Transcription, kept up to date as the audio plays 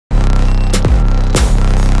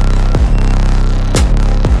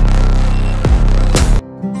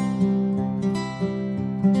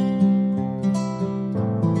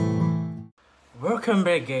Welcome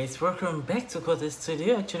back, guys. Welcome back to Quarter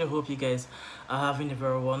Studio. Actually, hope you guys are having a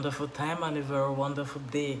very wonderful time and a very wonderful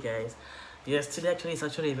day, guys. Yes, today actually is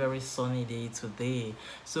actually a very sunny day today.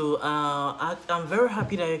 So I'm very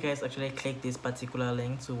happy that you guys actually clicked this particular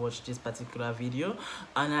link to watch this particular video,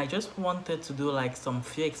 and I just wanted to do like some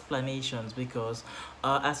few explanations because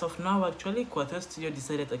as of now, actually Quarter Studio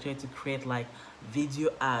decided actually to create like video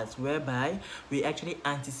ads whereby we actually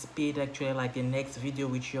anticipate actually like the next video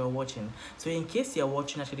which you're watching. So in case you're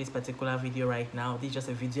watching actually this particular video right now, this is just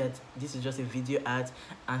a video ad, this is just a video ad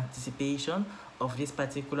anticipation of this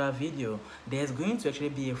particular video. There's going to actually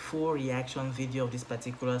be a full reaction video of this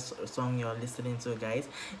particular song you're listening to, guys.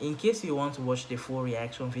 In case you want to watch the full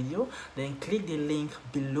reaction video, then click the link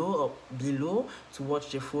below to watch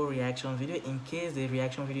the full reaction video in case the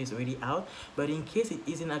reaction video is already out. But in case it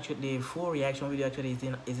isn't actually, the full reaction video actually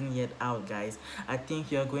isn't yet out, guys, I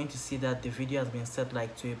think you're going to see that the video has been set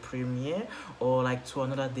like to a premiere or like to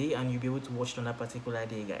another day, and you'll be able to watch it on that particular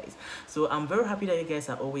day, guys. So I'm very happy that you guys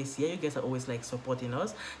are always here. You guys are always like supporting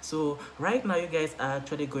us. So right now you guys are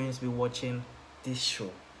actually going to be watching this show.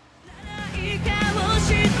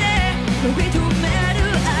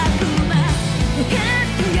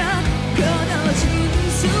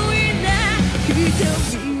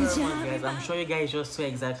 I'm sure you guys just saw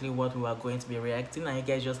exactly what we are going to be reacting, and you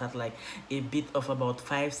guys just had like a bit of about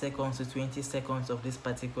 5 seconds to 20 seconds of this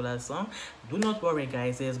particular song. Do not worry,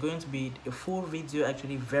 guys, there's going to be a full video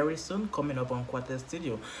actually very soon coming up on Quarter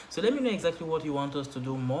Studio. So let me know exactly what you want us to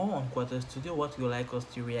do more on Quarter Studio, what you like us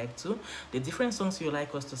to react to, the different songs you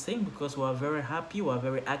like us to sing, because we are very happy, we are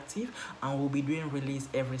very active, and we'll be doing release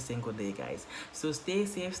every single day, guys. So stay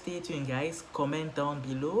safe, stay tuned, guys. Comment down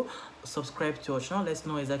below, subscribe to our channel, let's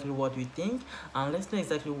know exactly what you think, and let's know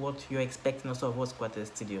exactly what you're expecting also of us Quarter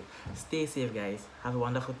Studio. Stay safe, guys. Have a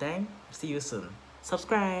wonderful time. See you soon.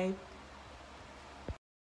 Subscribe.